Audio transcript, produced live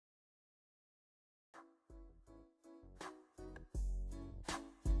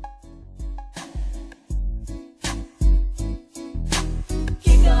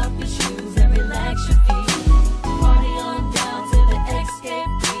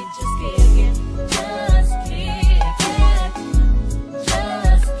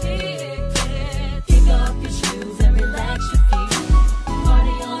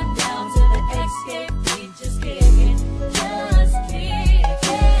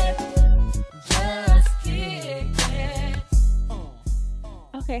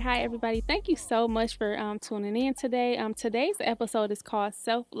Hi, everybody. Thank you so much for tuning in today. Today's episode is called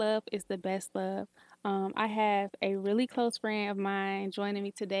Self Love is the Best Love. I have a really close friend of mine joining me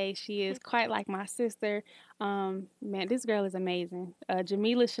today. She is quite like my sister. Man, this girl is amazing.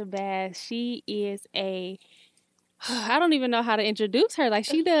 Jamila Shabazz. She is a I don't even know how to introduce her. Like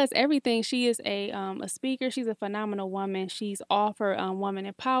she does everything. She is a speaker. She's a phenomenal woman. She's all for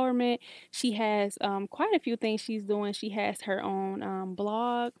woman empowerment. She has quite a few things she's doing. She has her own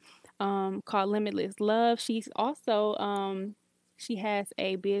blog called Limitless Love. She's also she has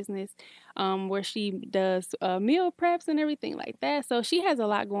a business where she does meal preps and everything like that. So she has a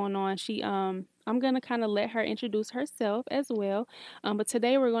lot going on. She I'm gonna kind of let her introduce herself as well. But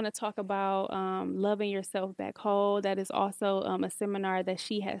today we're going to talk about loving yourself back whole. That is also a seminar that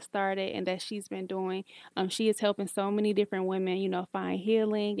she has started and that she's been doing. She is helping so many different women, find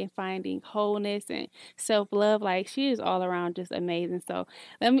healing and finding wholeness and self love. Like she is all around just amazing. So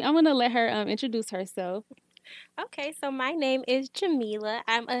I'm going to let her introduce herself. Okay, so my name is Jamila.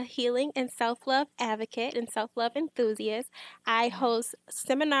 I'm a healing and self love advocate and self love enthusiast. I host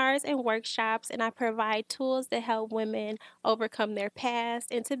seminars and workshops, and I provide tools to help women overcome their past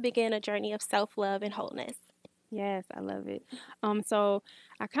and to begin a journey of self love and wholeness. Yes, I love it. So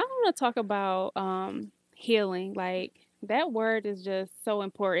I kind of want to talk about healing. Like that word is just so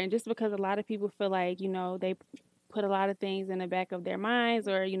important just because a lot of people feel like, they put a lot of things in the back of their minds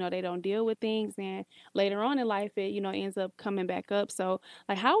or, they don't deal with things and later on in life it, ends up coming back up. So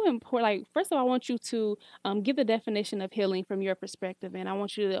like how important like first of all I want you to give the definition of healing from your perspective and I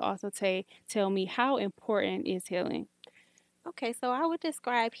want you to also tell me how important is healing. Okay, so I would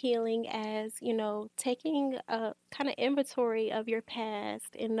describe healing as, taking a kind of inventory of your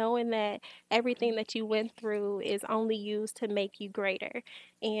past and knowing that everything that you went through is only used to make you greater.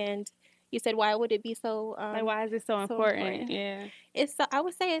 And you said, why would it be so Like why is it so so important? important? Yeah. I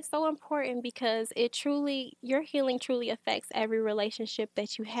would say it's so important because your healing truly affects every relationship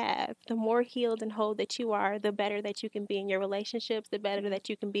that you have. The more healed and whole that you are, the better that you can be in your relationships, the better that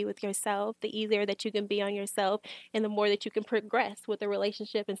you can be with yourself, the easier that you can be on yourself, and the more that you can progress with the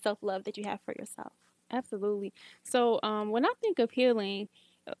relationship and self love that you have for yourself. Absolutely. So, when I think of healing,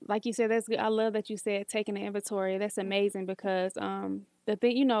 like you said, that's good. I love that you said taking the inventory. That's amazing because the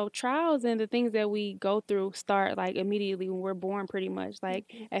thing, trials and the things that we go through start like immediately when we're born, pretty much. Like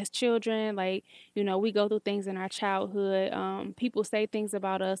Mhm. as children, like we go through things in our childhood. People say things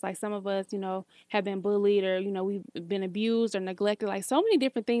about us. Like some of us, have been bullied or we've been abused or neglected. Like so many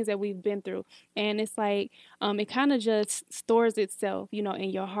different things that we've been through, and it's like it kind of just stores itself, in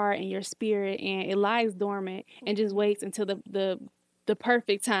your heart and your spirit, and it lies dormant and just Mhm. waits until the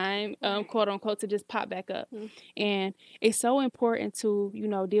perfect time, Right. quote unquote, to just pop back up. Mhm. And it's so important to,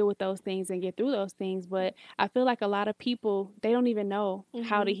 deal with those things and get through those things. But I feel like a lot of people, they don't even know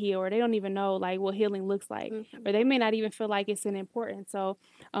how to Mhm. heal or they don't even know like what healing looks like. Or Mhm. they may not even feel like it's an important. So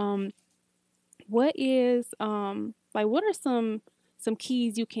um what is like what are some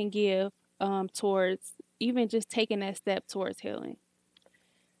keys you can give towards even just taking that step towards healing?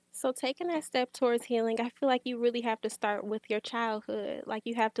 So taking that step towards healing, I feel like you really have to start with your childhood. Like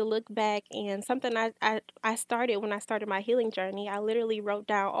you have to look back and something I started when I started my healing journey, I literally wrote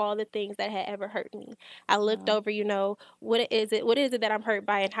down all the things that had ever hurt me. I looked Wow. over, what is it that I'm hurt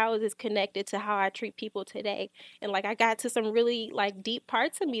by and how is this connected to how I treat people today? And like I got to some really like deep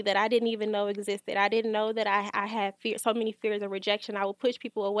parts of me that I didn't even know existed. I didn't know that I had so many fears of rejection. I would push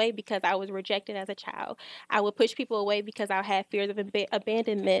people away because I was rejected as a child. I would push people away because I had fears of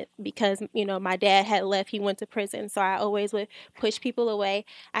abandonment because, my dad had left, he went to prison. So I always would push people away.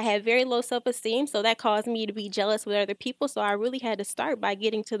 I had very low self esteem. So that caused me to be jealous with other people. So I really had to start by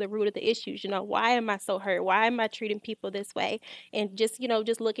getting to the root of the issues. Why am I so hurt? Why am I treating people this way? And just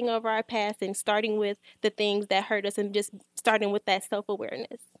looking over our past and starting with the things that hurt us and just starting with that self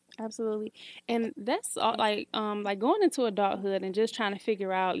awareness. Absolutely. And that's all, like going into adulthood and just trying to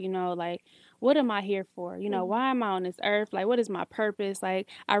figure out, like what am I here for? Hmm. Why am I on this earth? Like what is my purpose? Like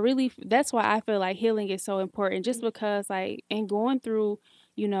I really that's why I feel like healing is so important just because like in going through,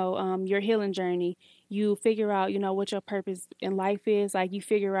 your healing journey, you figure out, what your purpose in life is. Like you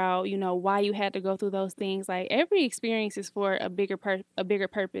figure out, why you had to go through those things. Like every experience is for a bigger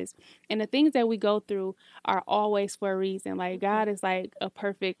purpose. And the things that we go through are always for a reason. Like Hmm. God is like a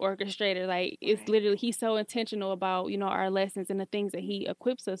perfect orchestrator. Like it's Right. literally he's so intentional about, our lessons and the things that he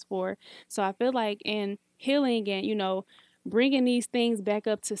equips us for. So I feel like in healing and, bringing these things back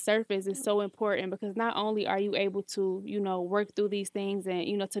up to surface is so important because not only are you able to, work through these things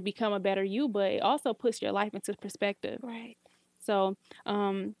and, to become a better you, but it also puts your life into perspective. Right. So,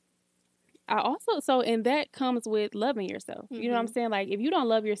 um I also so and that comes with loving yourself. You know what I'm Mhm. saying? Like if you don't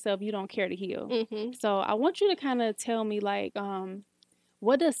love yourself, you don't care to heal. Mhm. So I want you to kind of tell me like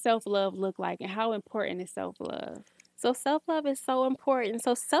what does self-love look like and how important is self-love? So self-love is so important.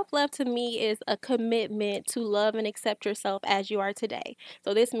 So self-love to me is a commitment to love and accept yourself as you are today.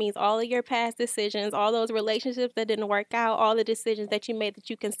 So this means all of your past decisions, all those relationships that didn't work out, all the decisions that you made that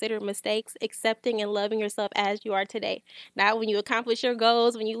you consider mistakes, accepting and loving yourself as you are today. Not when you accomplish your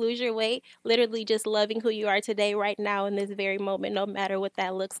goals, when you lose your weight, literally just loving who you are today right now in this very moment, no matter what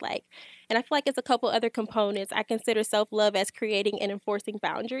that looks like. And I feel like it's a couple other components. I consider self-love as creating and enforcing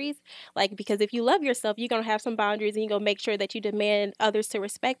boundaries. Like, because if you love yourself, you're gonna have some boundaries and you're gonna make sure that you demand others to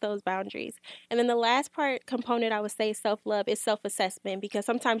respect those boundaries. And then the last part component I would say self-love is self-assessment because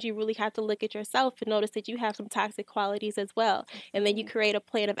sometimes you really have to look at yourself and notice that you have some toxic qualities as well. And then you Absolutely. create a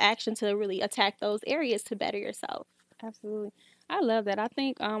plan of action to really attack those areas to better yourself. Absolutely. I love that. I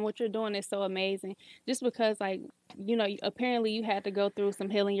think what you're doing is so amazing. Just because like, apparently you had to go through some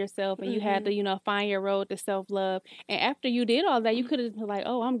healing yourself and you had to, Mhm. find your road to self-love. And after you did all that, you could have been like,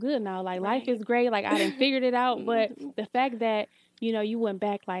 "Oh, I'm good now. Like life Right. is great. Like I didn't figured it out." But Mhm. the fact that you went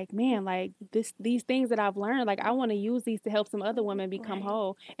back like, man, like these things that I've learned, like I want to use these to help some other women become Right.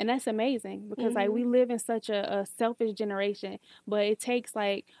 whole. And that's amazing because like we Mhm. live in such a selfish generation, but it takes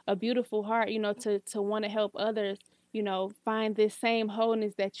like a beautiful heart, to want to help others find this same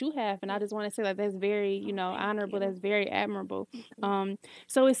wholeness that you have. And I just want to say that that's very, Oh, thank honorable. you. That's very admirable. Mhm.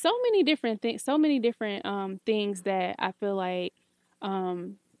 So it's so many different things, so many different things that I feel like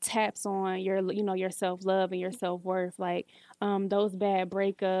taps on your self-love and your self-worth, like those bad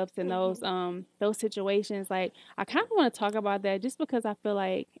breakups and Mhm. those situations. Like I kind of want to talk about that just because I feel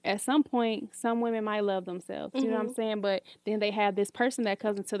like at some point some women might love themselves, you know what I'm Mhm. saying, but then they have this person that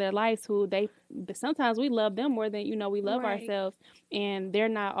comes into their lives who they sometimes we love them more than we love Right. ourselves, and they're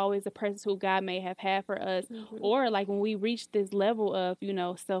not always the person who God may have had for us. Mhm. Or like when we reach this level of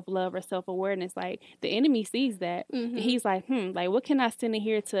self-love or self-awareness, like the enemy sees that and Mhm. he's like, like what can I send in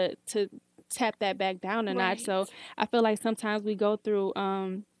here to tap that back down a notch. Right. So I feel like sometimes we go through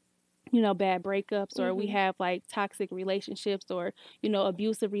bad breakups, or we Mhm. have like toxic relationships, or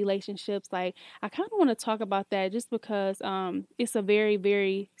abusive relationships. Like I kind of want to talk about that just because it's a very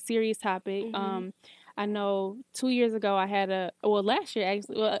very serious topic. Mhm. I know 2 years ago I had last year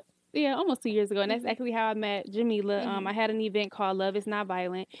actually, yeah, almost 2 years ago, and that's Mhm. actually how I met Jamila. I Mhm. had an event called Love Is Not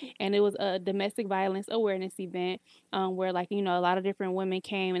Violent, and it was a domestic violence awareness event, where like a lot of different women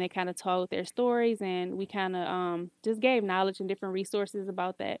came and they kind of told their stories, and we kind of just gave knowledge and different resources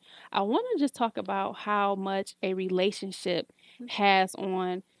about that. I want to just talk about how much a relationship has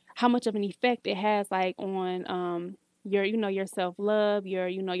on how much of an effect it has like on your self-love,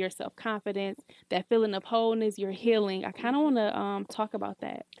 your self-confidence, that feeling of wholeness, your healing. I kind of want Mhm. to talk about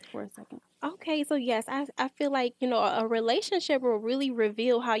that for a second. Okay, so yes, I feel like, a relationship will really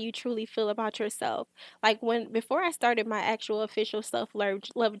reveal how you truly feel about yourself. Like when before I started my actual official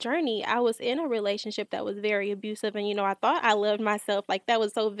self-love journey, I was in a relationship that was very abusive and I thought I loved myself. Like that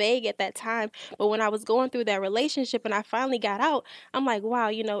was so vague at that time, but when I was going through that relationship and I finally got out, I'm like, wow,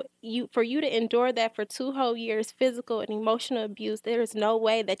 you to endure that for 2 whole years, physical and emotional abuse, there's no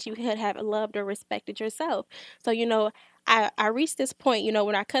way that you could have loved or respected yourself. So, I reached this point,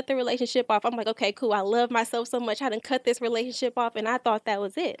 when I cut the relationship off, I'm like, okay, cool. I love myself so much. I didn't cut this relationship off, and I thought that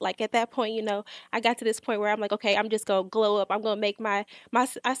was it. Like at that point, I got to this point where I'm like, okay, I'm just gonna glow up. I'm gonna make I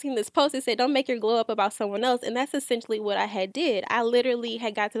seen this post that said, "Don't make your glow up about someone else," and that's essentially what I had did. I literally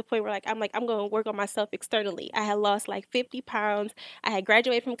had got to the point where I'm gonna work on myself externally. I had lost like 50 pounds. I had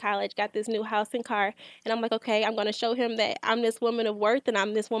graduated from college, got this new house and car, and I'm like, okay, I'm gonna show him that I'm this woman of worth and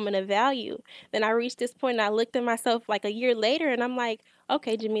I'm this woman of value. Then I reached this point and I looked at myself like a year later and I'm like,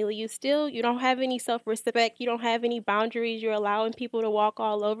 okay, Jamila, you don't have any self-respect, you don't have any boundaries, you're allowing people to walk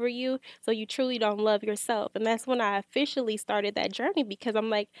all over you, so you truly don't love yourself. And that's when I officially started that journey because I'm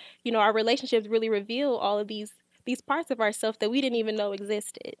like, our relationships really reveal all of these parts of ourselves that we didn't even know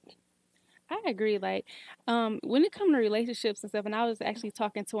existed. I agree. Like, when it comes to relationships and stuff, and I was actually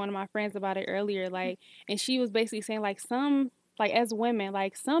talking to one of my friends about it earlier, like, and she was basically saying, like, like, as women,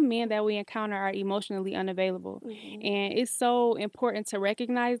 like, some men that we encounter are emotionally unavailable. Mhm. And it's so important to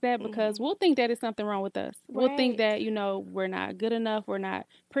recognize that because Mhm. we'll think that it's something wrong with us. We'll think Right. that, we're not good enough, we're not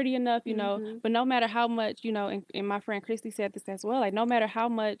pretty enough, Mhm. but no matter how much, and my friend Christy said this as well, like, no matter how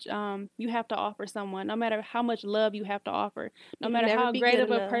much you have to offer someone, no matter how much love you have to offer, no It'll matter never how be great good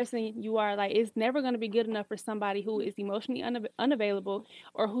of a enough. person you are, like it's never going to be good enough for somebody who is emotionally unavailable,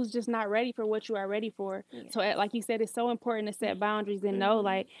 or who's just not ready for what you are ready for. Yeah. So like you said, it's so important to set boundaries and know, Mhm.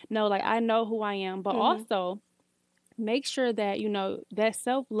 like, no, like I know who I am, but Mhm. also make sure that that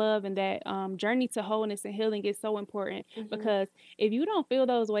self-love and that journey to wholeness and healing is so important, Mhm. because if you don't feel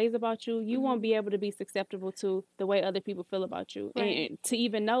those ways about you, you won't Mhm. be able to be susceptible to the way other people feel about you, Right. and to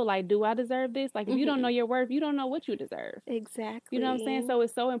even know, like, do I deserve this? Like, if you don't know Mhm. your worth, you don't know what you deserve. You know what I'm saying? Exactly. So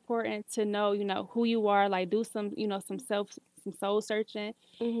it's so important to know, who you are, like do some, some soul searching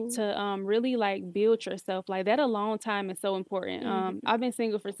Mhm. to really like build yourself. Like that alone time is so important. Mhm. I've been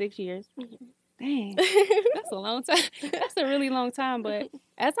single for 6 years. Mhm. Dang, that's a long time. That's a really long time. But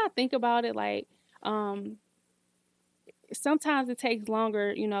as I think about it, like, um, sometimes it takes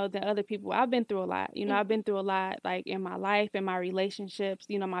longer, than other people. I've been through a lot. I've Mhm. been through a lot, like in my life, in my relationships,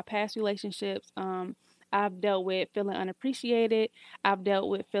 my past relationships. I've dealt with feeling unappreciated. I've dealt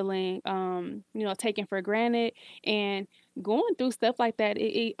with feeling, taken for granted, and going through stuff like that.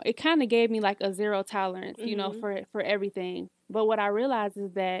 It kind of gave me like a zero tolerance, Mhm. for everything. But what I realized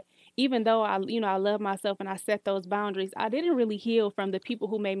is that even though I love myself and I set those boundaries, I didn't really heal from the people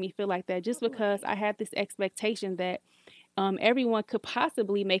who made me feel like that, just because Right. I had this expectation that everyone could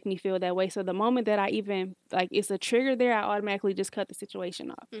possibly make me feel that way. So the moment that I even like it's a trigger there, I automatically just cut the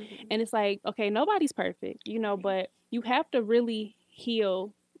situation off. Mhm. And it's like, okay, nobody's perfect, Right. but you have to really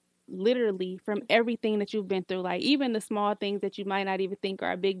heal literally from everything that you've been through. Like even the small things that you might not even think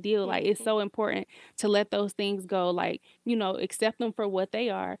are a big deal. Like it's Mhm. so important to let those things go. Like, accept them for what they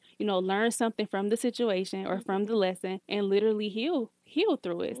are, learn something from the situation or from the Mhm. lesson, and literally heal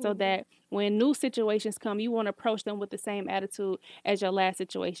through it, so Mhm. that when new situations come, you want to approach them with the same attitude as your last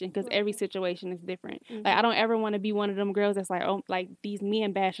situation, because every Right. situation is different. Like I Mhm. don't ever want to be one of them girls that's like, oh, like these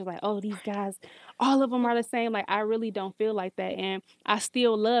men bashers, like, oh, these guys, all of them are the same. Like I really don't feel like that. And I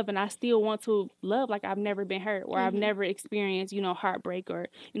still love and I still want to love like I've never been hurt, or I've Mhm. never experienced, heartbreak, or,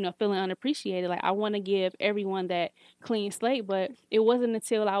 feeling unappreciated. Like I want to give everyone that clean slate, but it wasn't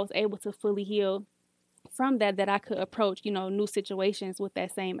until I was able to fully heal from that I could approach, new situations with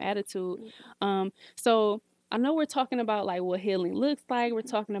that same attitude. Mhm. So I know we're talking about like what healing looks like. We're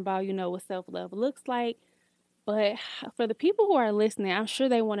Mhm. talking about, what self-love looks like. But for the people who are listening, I'm sure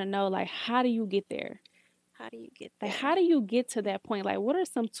they want to know, like, how do you get there? How do you get Like, there? how do you get to that point? Like, what are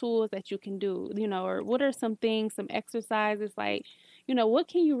some tools that you can do, or what are some things, some exercises, like, what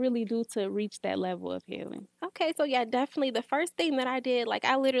can you really do to reach that level of healing? Okay, so yeah, definitely the first thing that I did, like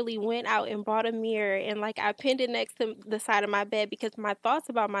I literally went out and bought a mirror and like I pinned it next to the side of my bed because my thoughts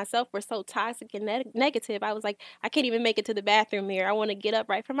about myself were so toxic and negative. I was like, I can't even make it to the bathroom mirror. I want to get up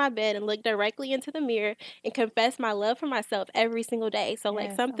right from my bed and look directly into the mirror and confess my love for myself every single day. So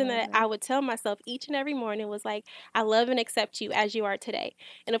like Yes, I something love that that. I would tell myself each and every morning was like, I love and accept you as you are today.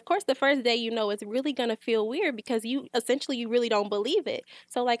 And of course, the first day, it's really gonna feel weird because you really don't believe it.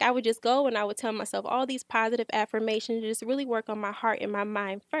 So like I would just go and I would tell myself all these positive affirmations, just really work on my heart and my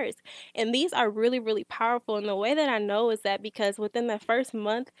mind first. And these are really, really powerful. And the way that I know is that because within the first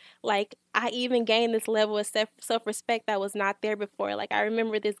month, like I even gained this level of self respect that was not there before. Like I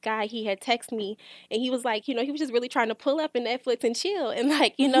remember this guy, he had texted me and he was like, he was just really trying to pull up in Netflix and chill. And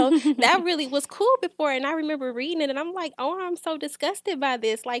like, that really was cool before. And I remember reading it and I'm like, oh, I'm so disgusted by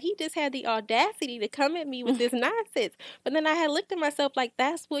this. Like he just had the audacity to come at me with this nonsense. But then I had looked at myself like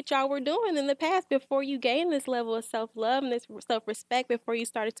that's what y'all were doing in the past before you gained this level of self love and this self respect, before you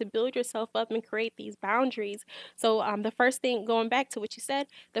started to build yourself up and create these boundaries. So, the first thing, going back to what you said,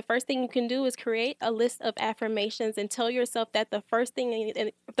 the first thing you can do is create a list of affirmations and tell yourself that the first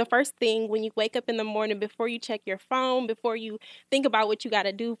thing when you wake up in the morning, before you check your phone, before you think about what you got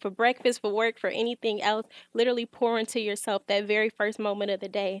to do for breakfast, for work, for anything else, literally pour into yourself that very first moment of the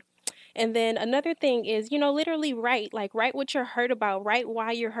day. And then another thing is, literally write, like write what you're hurt about, write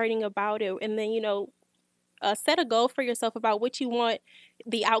why you're hurting about it. And then, set a goal for yourself about what you want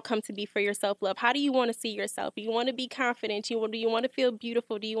the outcome to be for your self love. How do you want to see yourself? Do you want to be confident? Do you want to feel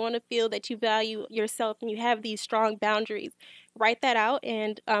beautiful? Do you want to feel that you value yourself and you have these strong boundaries? Write that out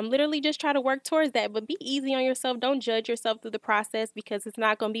and literally just try to work towards that. But be easy on yourself. Don't judge yourself through the process because it's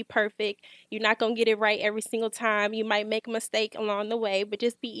not going to be perfect. You're not going to get it right every single time. You might make a mistake along the way, but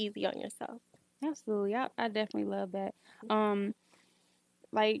just be easy on yourself. Absolutely. I definitely love that. Um,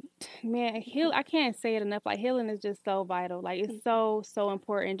 like, man, I can't say it enough. Like healing is just so vital. Like it's Mhm. so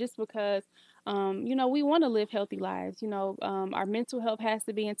important, just because we want to live healthy lives. Our mental health has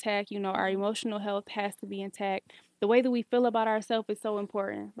to be intact, our Mhm. emotional health has to be intact. The way that we feel about ourselves is so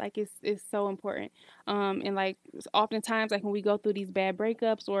important. Like it's so important. And like oftentimes, like when we go through these bad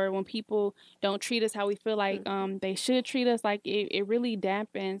breakups, or when people don't treat us how we feel like Mhm. they should treat us, like it really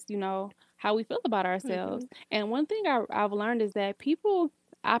dampens, how we feel about ourselves. Mhm. And one thing I've learned is that people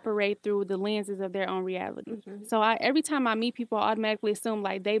operate through the lenses of their own reality. Mhm. So every time I meet people, I automatically assume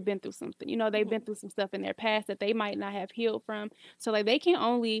like they've been through something. You know, they've been Mhm. through some stuff in their past that they might not have healed from. So like they can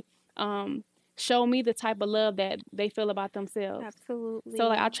only um show me the type of love that they feel about themselves. So,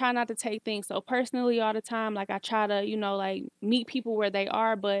 like, I Absolutely. try not to take things so personally all the time. Like, I try to, like, meet people where they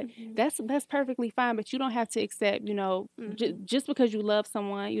are, but Mhm. that's perfectly fine. But you don't have to accept, Mhm. just because you love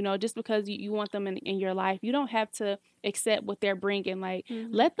someone, just because you want them in your life, you don't have to accept what they're bringing. Like,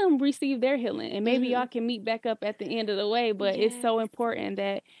 Mhm. let them receive their healing, and maybe y'all Mhm. can meet back up at the end of the way. But it's so Yes. important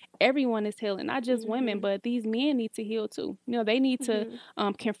that everyone is healing, not just women, Mhm. but these men need to heal too. They need to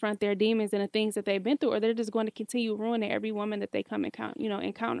Mhm. confront their demons and the things that they've been through, or they're just going to continue ruining every woman that they come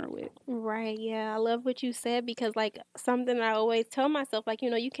encounter with. Right, yeah, I love what you said because, like, something I always tell myself, like,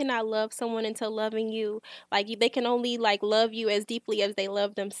 you cannot love someone until loving you. Like, they can only, like, love you as deeply as they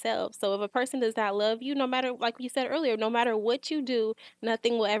love themselves. So if a person does not love you, no matter, like you said earlier, no matter what you do,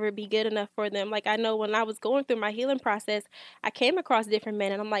 nothing will ever be good enough for them. Like, I know when I was going through my healing process, I came across different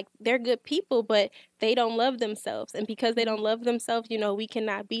men and I'm like, they're good people, but they don't love themselves. And because they Mhm. don't love themselves, we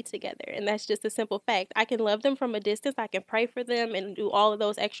cannot be together. And that's just a simple fact. I can love them from a distance. I can pray for them and do all of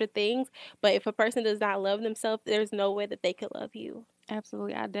those extra things. But if a person does not love themselves, there's no way that they could love you.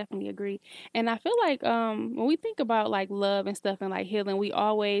 Absolutely, I definitely agree. And I feel like when we think about like love and stuff and like healing, we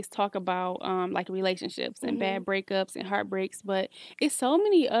always talk about like relationships and Mhm. bad breakups and heartbreaks, but it's so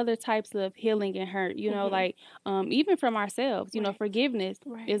many other types of healing and hurt, Mhm. like even from ourselves, Right. forgiveness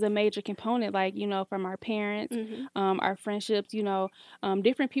is Right. a major component, like, from our parents, Mhm. our friendships,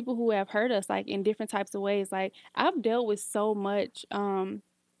 different people who have hurt us like in different types of ways. Like I've dealt with so much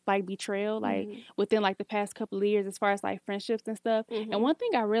like betrayal, like Mhm. within like the past couple of years as far as like friendships and stuff. And Mhm. one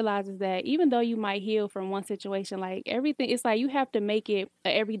thing I realized is that even though you might heal from one situation, like everything, it's like you have to make it a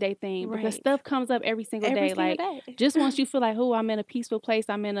everyday thing because Right. stuff comes up every single Every day. single Like day. just once you feel like, oh, I'm in a peaceful place,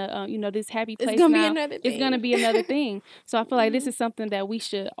 I'm in a, this happy It's place gonna be now, another it's gonna thing. be another thing. So I feel like this Mhm. is something that we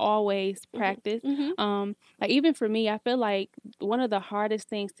should always Mhm. practice. Mhm. Like even for me, I feel like one of the hardest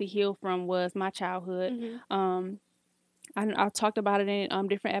things to heal from was my childhood. Mhm. Um, I've talked about it in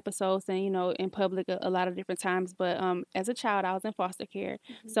different episodes and in public a lot of different times. But as a child, I was in foster care,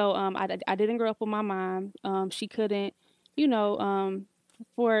 Mhm. so I didn't grow up with my mom. She couldn't, you know,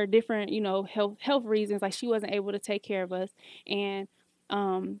 for different health reasons, like she wasn't able to take care of us, and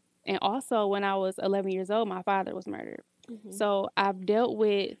also when I was 11 years old, my father was murdered. Mhm. So I've dealt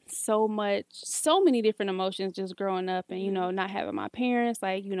with so many different emotions just growing up and, Mhm. not having my parents,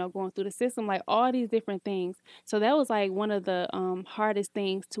 like, going through the system, like all these different things. So that was like one of the hardest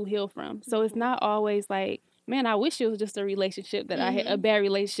things to heal from. So it's Mhm. not always like, man, I wish it was just a relationship that I had, a Mhm. bad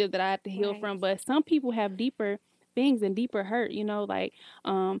relationship that I had to heal Right. from. But some people have deeper things and deeper hurt, like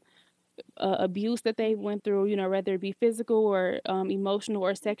um abuse that they went through, whether it be physical or emotional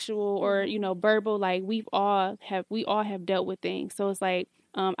or sexual or Mhm. verbal. Like we all have dealt with things. So it's like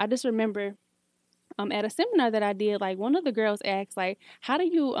I just remember at a seminar that I did, like one of the girls asked, like, how do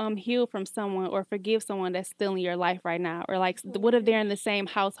you heal from someone or forgive someone that's still in your life right now? Or like what if Right. they're in the same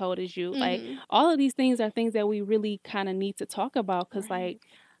household as you? Like Mhm. all of these things are things that we really kind of need to talk about because like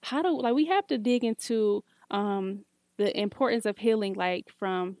Right. we have to dig into the importance of healing like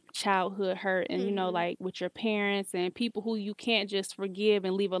from childhood hurt and Mhm. like with your parents and people who you can't just forgive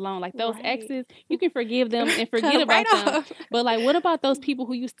and leave alone. Like those Right. exes, you can forgive them and Cut forget them right about them, off. but, like, what about those people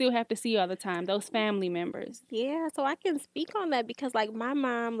who you still have to see all the time, those family members? Yeah, so I can speak on that because like my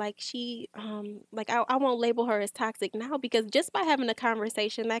mom, like she like I won't label her as toxic now because just by having a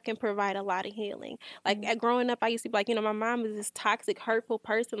conversation that can provide a lot of healing. Like Mhm, growing up, I used to be like, my mom is this toxic, hurtful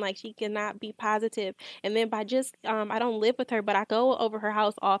person, like she cannot be positive. And then by just I don't live with her, but I go over her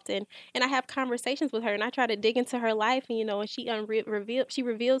house often and I have conversations with her and I try to dig into her life and and she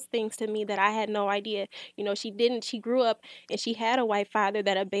reveals things to me that I had no idea. She grew up and she had a white father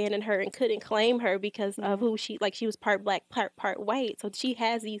that abandoned her and couldn't claim her because of yeah, who she was part black, part white. So she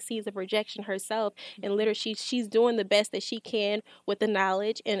has these seeds of rejection herself, and mhm, literally she's doing the best that she can with the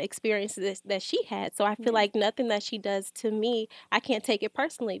knowledge and experiences that she had. So I feel yeah, like nothing that she does to me, I can't take it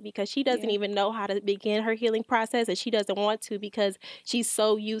personally because she doesn't yeah, even know how to begin her healing process, and she doesn't want to because she's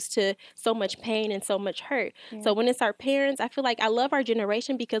so used to so much pain and so much hurt. yeah, So when it's our parents, I feel like I love our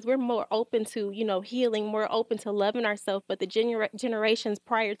generation because we're more open to, healing, more open to loving ourselves. But the generations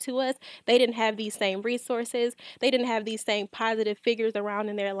prior to us, they didn't have these same resources. They didn't have these same positive figures around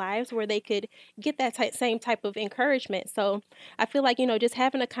in their lives where they could get that same type of encouragement. So I feel like, just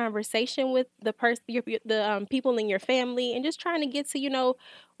having a conversation with the person, the people in your family, and just trying to get to,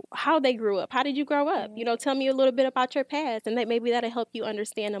 how they grew up. How did you grow up? yeah. Tell me a little bit about your past, and that maybe that'll help you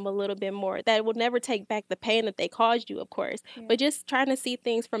understand them a little bit more. That will never take back the pain that they caused you, of course, Yeah. but just trying to see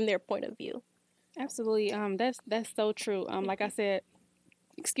things from their point of view. Absolutely. That's so true. Like I Mhm, said,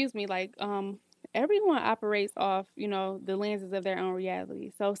 excuse me, everyone operates off, the lenses of their own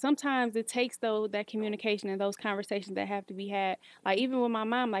reality. So sometimes it takes though that communication and those conversations that have to be had. Like even with my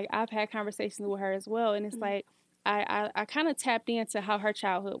mom, like I've had conversations with her as well, and it's mhm, like I kind of tapped into how her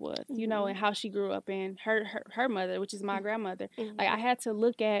childhood was, mhm, and how she grew up, and her mother, which is my mhm, grandmother. Like I mhm, had to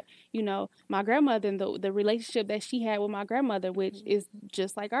look at, my grandmother and the relationship that she had with my grandmother, which mhm, is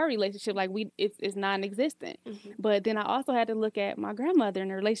just like our relationship. Like it's non-existent. mhm, But then I also had to look at my grandmother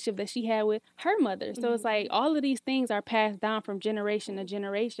and the relationship that she had with her mother. So it's like mhm, all of these things are passed down from generation to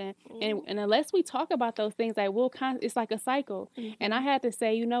generation. And mhm, and unless we talk about those things, like it's like a cycle. And I mhm. had to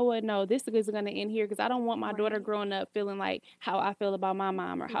say, you know what? No, this is gonna end here because I don't want my daughter Right. growing up feeling like how I feel about my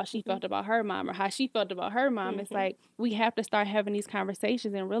mom or how she Mhm, felt about her mom or how she felt about her mom. It's mhm, like we have to start having these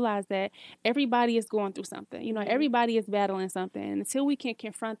conversations and realize that everybody is going through something. mhm, Everybody is battling something. And until we can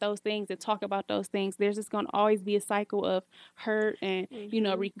confront those things and talk about those things, there's just going to always be a cycle of hurt and,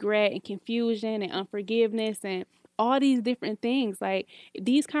 mhm, regret and confusion and unforgiveness and all these different things. Like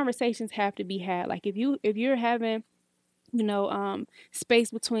these conversations have to be had. Like if you're having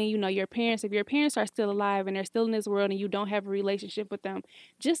space between, your parents, if your parents are still alive and they're still in this world and you don't have a relationship with them,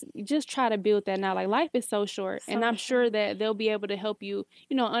 just try to build that now. Like life is so short, and so I'm sure short. that they'll be able to help you,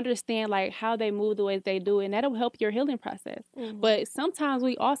 understand like how they move the way they do, and that'll help your healing process. Mhm, But sometimes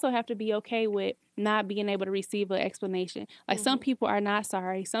we also have to be okay with not being able to receive an explanation. Like some mhm, people are not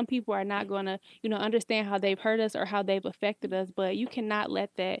sorry, some people are not going to, understand how they've hurt us or how they've affected us, but you cannot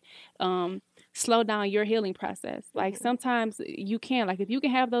let that um slow down your healing process. Like mhm, sometimes you can, like if you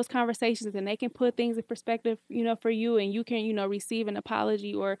can have those conversations and they can put things in perspective, for you, and you can, receive an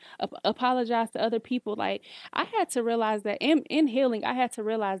apology or apologize to other people. Like I had to realize that in healing, I had to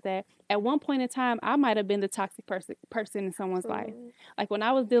realize that at one point in time, I might have been the toxic person in someone's life. absolutely. Like when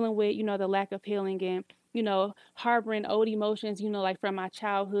I was dealing with, the lack of healing and harboring old emotions, like from my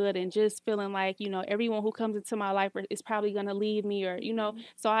childhood, and just feeling like, everyone who comes into my life is probably going to leave me, or, Mhm,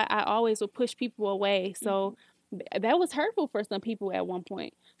 so I always would push people away. So mhm, that was hurtful for some people at one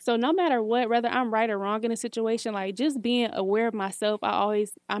point. So no matter what, whether I'm right or wrong in a situation, like just being aware of myself,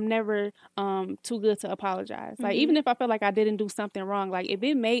 I'm never too good to apologize. Like even mhm, if I feel like I didn't do something wrong, like if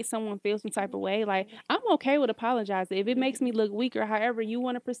it made someone feel some type of way, like I'm okay with apologizing. If it makes me mhm. look weak or however you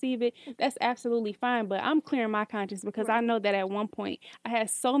want to perceive it, that's absolutely fine. But I'm clearing my conscience because I Right. know that at one point I had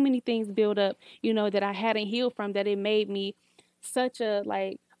so many things built up, that I hadn't healed from, that it made me such a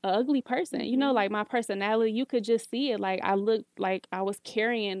ugly person. Mhm, Like my personality, you could just see it. Like I looked like I was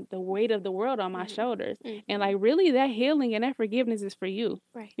carrying the weight of the world on my mhm, shoulders. And mhm. like really that healing and that forgiveness is for you.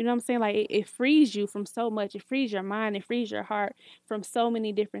 Right. You know what I'm saying? Like it frees you from so much. It frees your mind, it frees your heart from so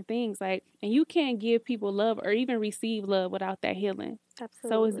many different things. Like, and you can't give people love or even receive love without that healing.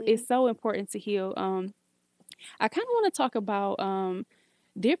 So it's Absolutely. so important to heal. I kind of want to talk about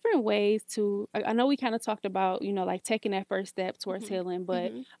different ways to. I know we kind of talked about, like taking that first step towards Mhm, healing,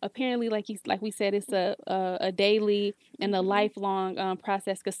 but mhm, apparently, like we said, it's a daily and a mhm. lifelong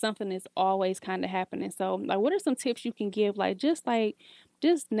process because something is always kind of happening. So, like, what are some tips you can give,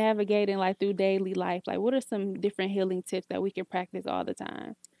 just navigating like through daily life? Like, what are some different healing tips that we can practice all the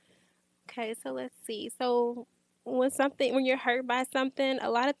time? Okay, so let's see. So when you're hurt by something, a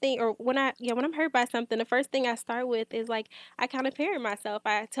lot of things or when I'm hurt by something, the first thing I start with is like I kind of parent myself.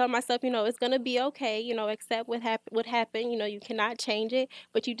 I tell myself, it's gonna be okay, accept what happened, you cannot change it,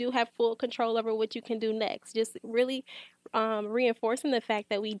 but you do have full control over what you can do next. Just really reinforcing the fact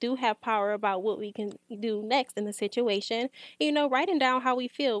that we do have power about what we can do next in the situation. Writing down how we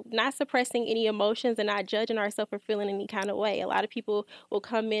feel, not suppressing any emotions and not judging ourselves for feeling any kind of way. A lot of people will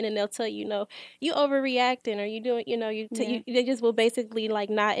come in and they'll tell you, you overreacting or you doing, Yeah, they just will basically like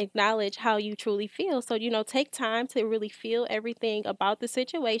not acknowledge how you truly feel. So, take time to really feel everything about the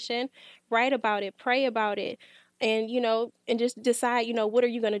situation, write about it, pray about it. And and just decide, what are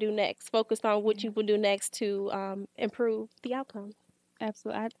you going to do next? Focus on what yeah. you will do next to improve the outcome.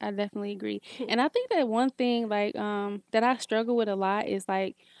 Absolutely. I definitely agree. And I think that one thing that I struggle with a lot is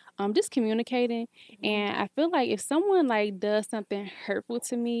just communicating. Mhm, And I feel like if someone like does something hurtful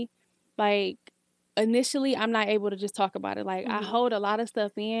to me, like initially I'm not able to just talk about it. Like I mhm, hold a lot of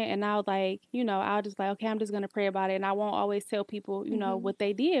stuff in, and I'll just like, okay, I'm just gonna pray about it, and I won't always tell people, mhm, what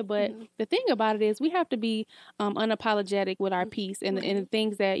they did. But mhm, the thing about it is we have to be unapologetic with our mhm. peace and the Right.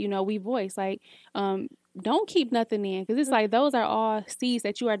 things that, we voice. Like don't keep nothing in, because it's Mm, like those are all seeds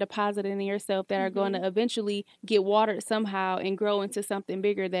that you are depositing in yourself that are going mhm, to eventually get watered somehow and grow into something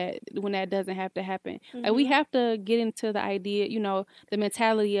bigger, that when that doesn't have to happen. Like, we mhm, have to get into the idea, the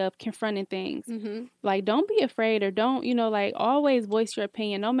mentality of confronting things. mhm, Like, don't be afraid, or don't, like, always voice your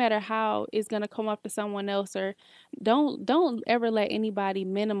opinion no matter how it's going to come up to someone else, or don't ever let anybody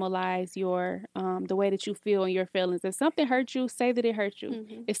minimalize your the way that you feel and your feelings. If something hurts you, say that it hurt you.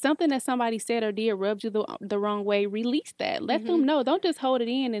 mhm, If something that somebody said or did rubbed you the wrong way, release that. Let them mhm. know. Don't just hold it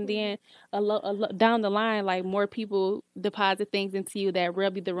in, and Yeah. then down the line, like, more people deposit things into you that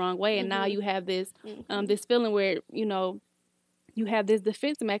rub you the wrong way, and now Mhm, you have this mhm. this feeling where you have this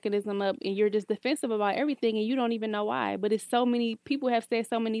defense mechanism up, and you're just defensive about everything, and you don't even know why. But it's so many people have said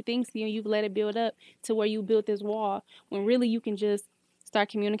so many things to you, and you've let it build up to where you built this wall, when really you can just start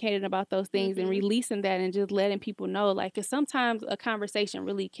communicating about those things and Mhm. releasing that, and just letting people know, like, because sometimes a conversation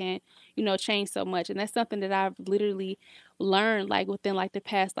really can change so much. And that's something that I've literally learned, like, within, like, the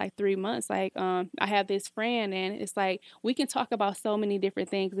past, like, 3 months. Like, I have this friend, and it's like we can talk about so many different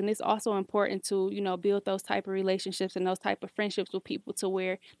things, and it's also important to build those type of relationships and those type of friendships with people, to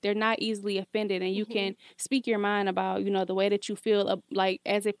where they're not easily offended, and you Mhm. can speak your mind about the way that you feel, like,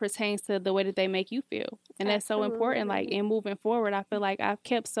 as it pertains to the way that they make you feel. And that's so important. Like, Absolutely. in moving forward, I feel like I've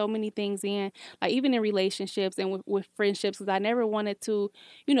kept so many things in, like, even in relationships and with friendships, because I never wanted to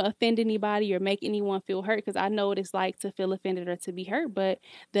offend anybody or make anyone feel hurt, because I know what it's like to feel offended or to be hurt. But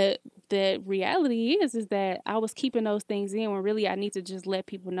the the reality is that I was keeping those things in, when really I need to just let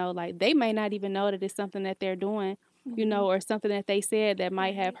people know, like, they may not even know that it's something that they're doing, Mhm. or something that they said that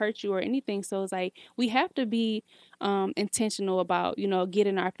might have Right. hurt you or anything. So it's like we have to be intentional about,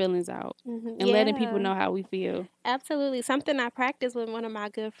 getting our feelings out Mhm. and letting people Yeah. know how we feel. Absolutely. Something I practice with one of my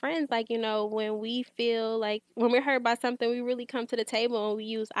good friends, like, when we feel like when we're hurt by something, we really come to the table and we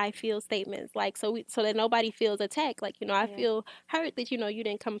use I feel statements. Like, so that nobody feels attacked. Like, I Yeah. feel hurt that, you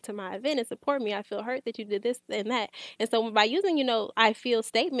didn't come to my event and support me. I feel hurt that you did this and that. And so by using, I feel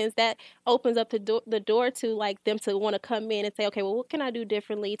statements, that opens up the door to, like, them to want to come in and say, okay, well, what can I do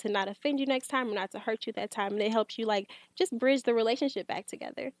differently to not offend you next time or not to hurt you that time? And it helps you, like, just bridge the relationship back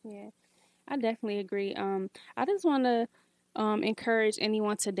together. Yeah. I definitely agree. I just want to encourage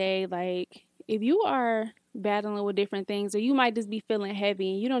anyone today, like, if you are battling with different things, or you might just be feeling heavy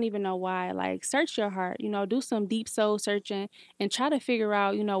and you don't even know why, like, search your heart, do some deep soul searching, and try to figure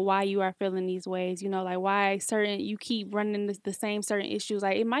out, why you are feeling these ways, like, why certain you keep running the same certain issues.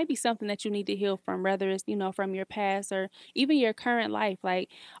 Like, it might be something that you need to heal from, whether it's, from your past or even your current life. Like,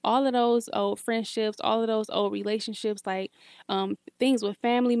 all of those old friendships, all of those old relationships, like, things with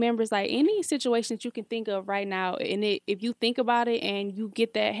family members, like, any situation that you can think of right now. And if you think about it and you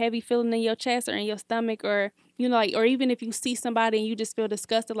get that heavy feeling in your chest or in your stomach, or like, or even if you see somebody and you just feel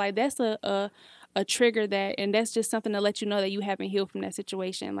disgusted, like, that's a trigger, that, and that's just something to let you know that you haven't healed from that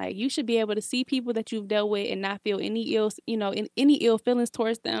situation. Like, you should be able to see people that you've dealt with and not feel any any ill feelings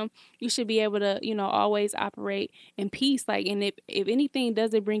towards them. You should be able to always operate in peace. Like, and if anything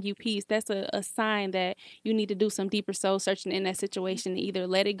doesn't bring you peace, that's a sign that you need to do some deeper soul searching in that situation, and either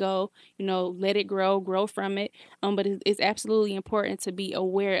let it go, let it grow from it. But it's absolutely important to be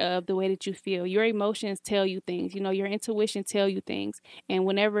aware of the way that you feel. Your emotions tell you things, your intuition tell you things. And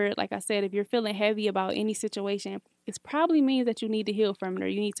whenever, like I said, if you're feeling heavy about any situation, it probably means that you need to heal from it, or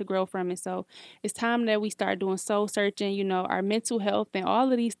you need to grow from it. So it's time that we start doing soul searching. Our mental health and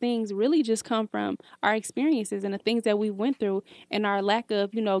all of these things really just come from our experiences and the things that we went through, and our lack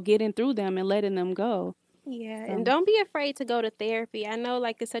of, getting through them and letting them go. Yeah, and So, don't be afraid to go to therapy. I know,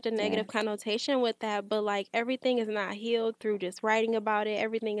 like, it's such a negative yes. connotation with that, but, like, everything is not healed through just writing about it.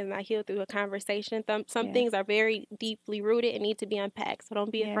 Everything is not healed through a conversation. Some Yes. things are very deeply rooted and need to be unpacked. So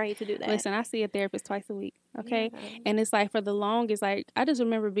don't be Yeah. afraid to do that. Listen, I see a therapist twice a week. Okay. Yeah. And it's like, for the longest, like, I just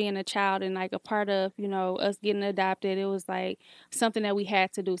remember being a child, and, like, a part of, us getting adopted. It was like something that we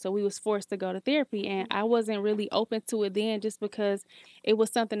had to do. So we was forced to go to therapy. And Mhm. I wasn't really open to it then, just because it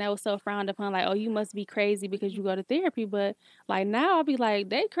was something that was so frowned upon. Like, oh, you must be crazy because you go to therapy. But, like, now I'll be like,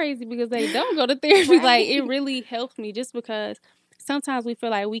 they crazy because they don't go to therapy. Like, it Right. really helps me, just because sometimes we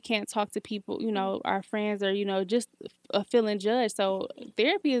feel like we can't talk to people, our friends, or, just feeling judged. So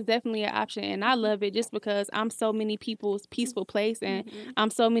therapy is definitely an option, and I love it, just because I'm so many people's peaceful place, and Mhm.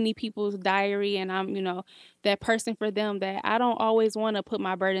 I'm so many people's diary, and I'm that person for them, that I don't always want to put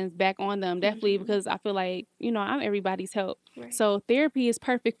my burdens back on them. Definitely Mhm. because I feel like, I'm everybody's help. Right. So therapy is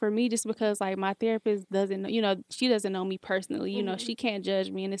perfect for me just because like my therapist doesn't, she doesn't know me personally. Mhm. She can't judge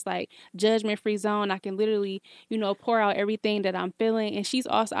me, and it's like judgment free zone. I can literally, pour out everything that I'm feeling. And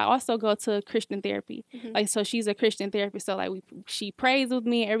I also go to Christian therapy. Mhm. Like, so she's a Christian therapist. So like she prays with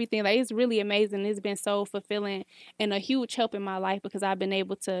me and everything. Like, it's really amazing. It's been so fulfilling and a huge help in my life because I've been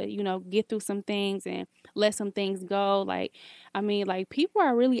able to, get through some things and let some things go. Like, I mean, like people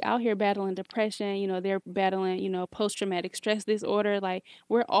are really out here battling depression, they're battling, post traumatic stress disorder. Like,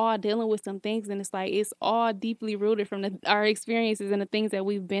 we're all dealing with some things, and it's like it's all deeply rooted from our experiences and the things that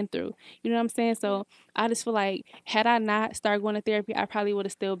we've been through. You know what I'm saying? Yeah. So I just feel like had I not started going to therapy, I probably would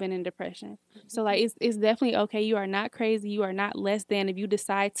have still been in depression. So like Mhm. it's definitely okay. You are not crazy. You are not less than if you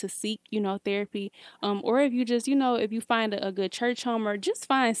decide to seek, therapy. Or if you just, if you find a good church home, or just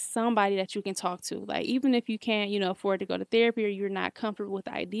find somebody that you can talk to. Like, even if you can't, afford to go to therapy, or you're not comfortable with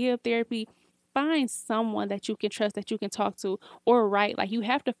the idea of therapy, find someone that you can trust, that you can talk to, or write. Like, you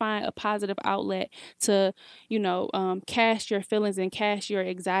have to find a positive outlet to, cast your feelings and cast your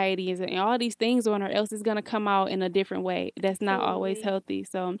anxieties and all these things on, or else it's gonna come out in a different way. That's not always Absolutely. healthy.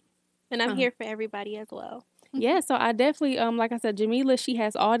 So And I'm um, here for everybody as well. yeah, so I definitely like I said, Jamila, she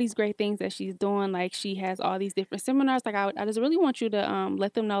has all these great things that she's doing. Like, she has all these different seminars. Like, I just really want you to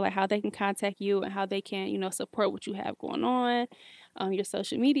let them know like how they can contact you and how they can, support what you have going on, your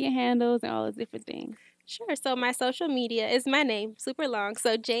social media handles and all those different things. Sure. So my social media is my name, super long.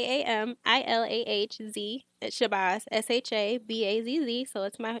 So JAMILAHZ, Shabazz, SHABAZZ. So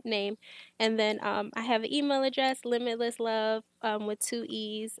it's my name. And then I have an email address, limitlesslove with two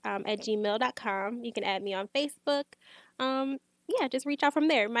E's at gmail.com. You can add me on Facebook. Um, yeah, just reach out from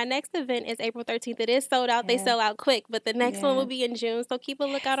there. My next event is April 13th. It is sold out. They Yes, sell out quick, but the next one will yes, be in June. So keep a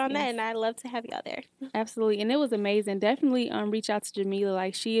lookout yes, on that. yes. And I'd love to have y'all there. Absolutely, and it was amazing. Definitely, reach out to Jamila.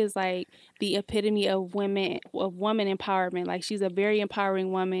 Like, she is like the epitome of woman empowerment. Like, she's a very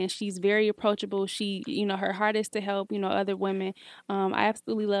empowering woman. She's very approachable. She, her heart is to help, other women. I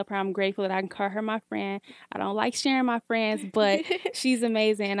absolutely love her. I'm grateful that I can call her my friend. I don't like sharing my friends, but she's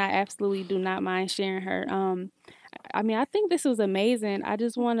amazing, and I absolutely do not mind sharing her. I mean, I think this was amazing. I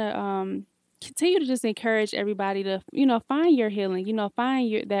just want to continue to just encourage everybody to, find your healing,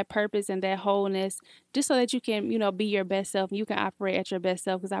 find that purpose and that wholeness, just so that you can, be your best self and you can operate at your best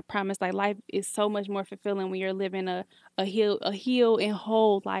self. Because I promise, like, life is so much more fulfilling when you're living a heal and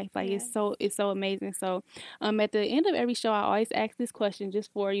whole life. Like, Yeah. it's so amazing. So, at the end of every show, I always ask this question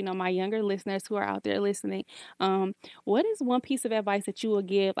just for, my younger listeners who are out there listening. What is one piece of advice that you would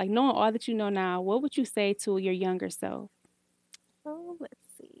give, like, knowing all that you know now, what would you say to your younger self? Oh, let's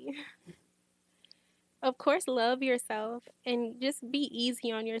see. Of course, love yourself and just be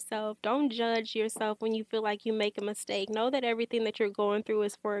easy on yourself. Don't judge yourself when you feel like you make a mistake. Know that everything that you're going through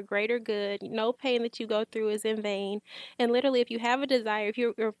is for a greater good. No pain that you go through is in vain. And literally, if you have a desire,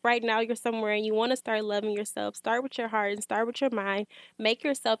 if right now you're somewhere and you want to start loving yourself, start with your heart and start with your mind. Make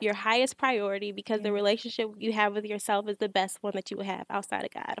yourself your highest priority because the Yeah. relationship you have with yourself is the best one that you will have outside of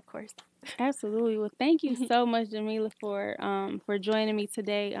God, of course. Absolutely. Well, thank you so much, Jamila, for joining me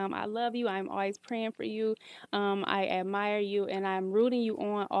today. I love you. I'm always praying for you. I admire you, and I'm rooting you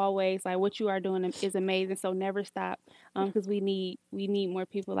on always. Like, what you are doing is amazing. So never stop, because we need more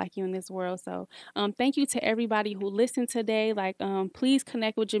people like you in this world. So, thank you to everybody who listened today. Like, please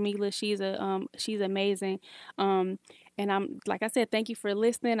connect with Jamila. She's amazing. Um, and I'm, like I said, thank you for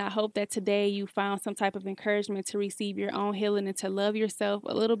listening. I hope that today you found some type of encouragement to receive your own healing and to love yourself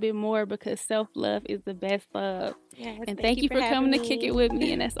a little bit more, because self love is the best love. Yes, And thank thank you you for for having coming to kick it me. with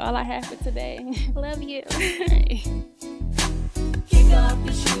me. And that's all I have for today. Love you. All right. Kick off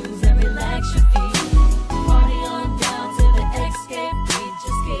your shoes and relax your feet.